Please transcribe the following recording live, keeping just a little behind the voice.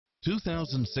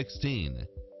2016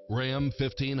 Ram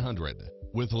 1500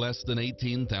 with less than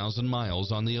 18,000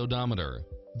 miles on the odometer.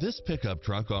 This pickup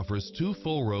truck offers 2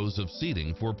 full rows of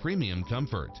seating for premium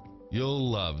comfort.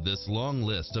 You'll love this long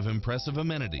list of impressive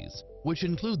amenities, which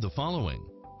include the following: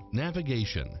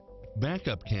 navigation,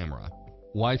 backup camera,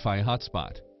 Wi-Fi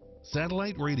hotspot,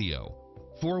 satellite radio,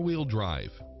 4-wheel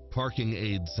drive, parking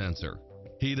aid sensor,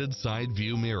 heated side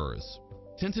view mirrors,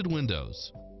 tinted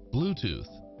windows, Bluetooth,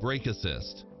 brake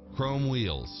assist, chrome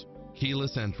wheels,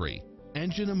 keyless entry,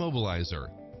 engine immobilizer,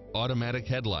 automatic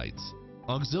headlights,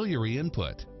 auxiliary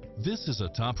input. This is a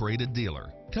top-rated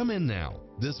dealer. Come in now.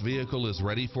 This vehicle is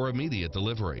ready for immediate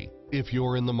delivery. If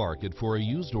you're in the market for a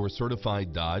used or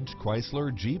certified Dodge,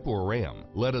 Chrysler, Jeep, or Ram,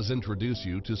 let us introduce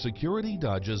you to Security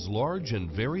Dodge's large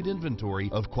and varied inventory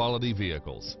of quality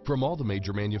vehicles from all the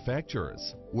major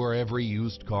manufacturers, where every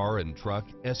used car and truck,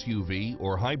 SUV,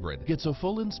 or hybrid gets a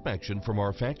full inspection from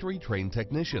our factory-trained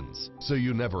technicians, so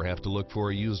you never have to look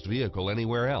for a used vehicle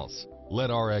anywhere else. Let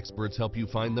our experts help you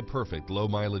find the perfect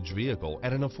low-mileage vehicle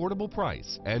at an affordable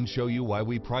price and show you why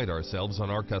we pride ourselves on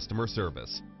our customer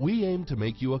service. We aim to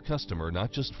make you a customer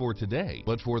not just for today,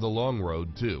 but for the long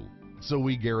road too. So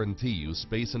we guarantee you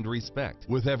space and respect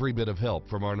with every bit of help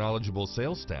from our knowledgeable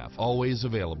sales staff always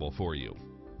available for you.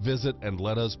 Visit and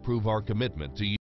let us prove our commitment to you.